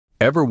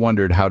Ever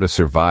wondered how to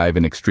survive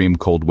in extreme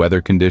cold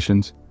weather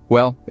conditions?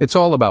 Well, it's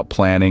all about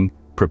planning,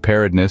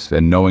 preparedness,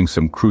 and knowing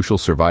some crucial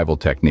survival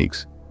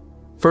techniques.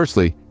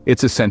 Firstly,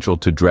 it's essential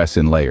to dress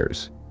in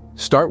layers.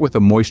 Start with a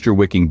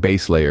moisture-wicking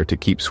base layer to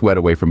keep sweat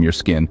away from your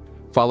skin,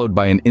 followed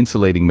by an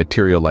insulating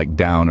material like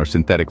down or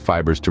synthetic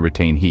fibers to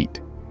retain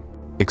heat.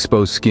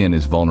 Exposed skin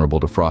is vulnerable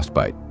to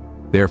frostbite.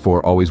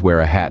 Therefore, always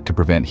wear a hat to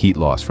prevent heat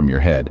loss from your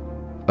head.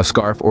 A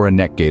scarf or a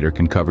neck gaiter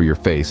can cover your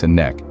face and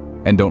neck,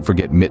 and don't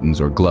forget mittens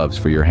or gloves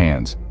for your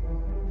hands.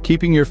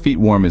 Keeping your feet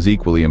warm is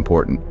equally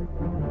important.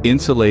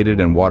 Insulated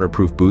and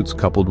waterproof boots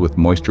coupled with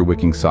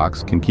moisture-wicking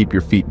socks can keep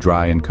your feet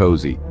dry and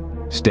cozy.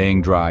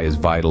 Staying dry is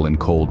vital in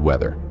cold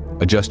weather.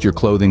 Adjust your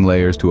clothing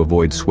layers to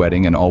avoid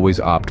sweating and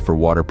always opt for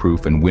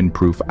waterproof and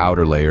windproof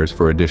outer layers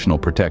for additional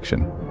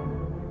protection.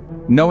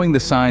 Knowing the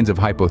signs of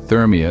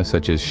hypothermia,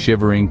 such as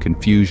shivering,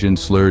 confusion,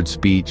 slurred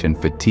speech,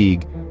 and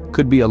fatigue,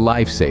 could be a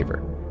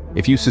lifesaver.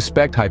 If you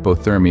suspect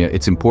hypothermia,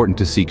 it's important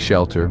to seek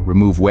shelter,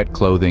 remove wet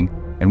clothing,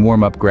 and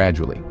warm up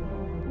gradually.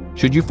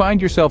 Should you find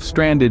yourself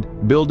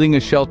stranded, building a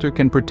shelter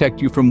can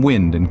protect you from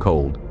wind and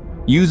cold.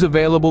 Use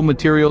available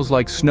materials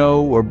like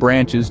snow or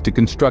branches to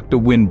construct a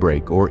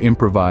windbreak or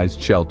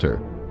improvised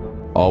shelter.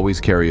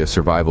 Always carry a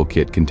survival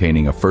kit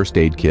containing a first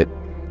aid kit,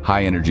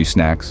 high-energy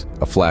snacks,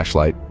 a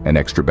flashlight, and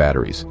extra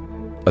batteries.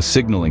 A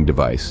signaling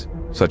device,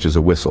 such as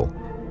a whistle,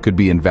 could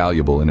be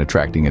invaluable in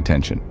attracting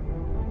attention.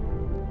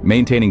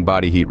 Maintaining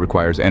body heat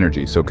requires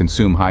energy, so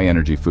consume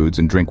high-energy foods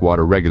and drink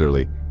water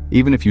regularly,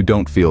 even if you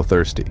don't feel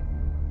thirsty.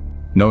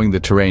 Knowing the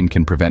terrain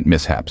can prevent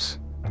mishaps.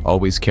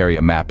 Always carry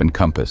a map and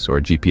compass or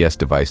a GPS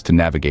device to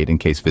navigate in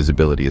case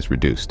visibility is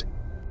reduced.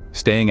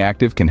 Staying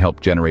active can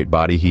help generate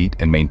body heat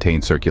and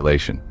maintain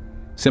circulation.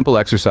 Simple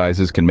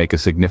exercises can make a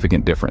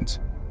significant difference.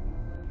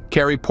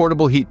 Carry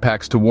portable heat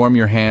packs to warm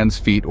your hands,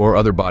 feet, or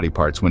other body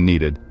parts when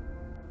needed.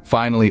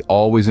 Finally,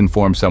 always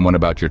inform someone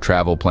about your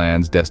travel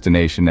plans,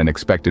 destination, and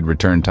expected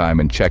return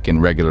time, and check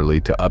in regularly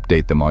to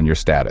update them on your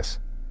status.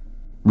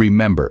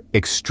 Remember,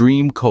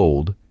 extreme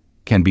cold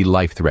can be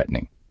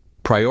life-threatening.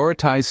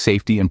 Prioritize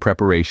safety and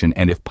preparation,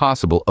 and if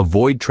possible,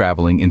 avoid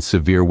traveling in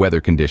severe weather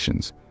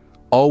conditions.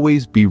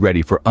 Always be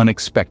ready for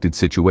unexpected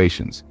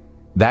situations.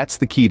 That's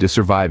the key to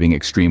surviving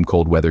extreme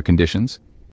cold weather conditions.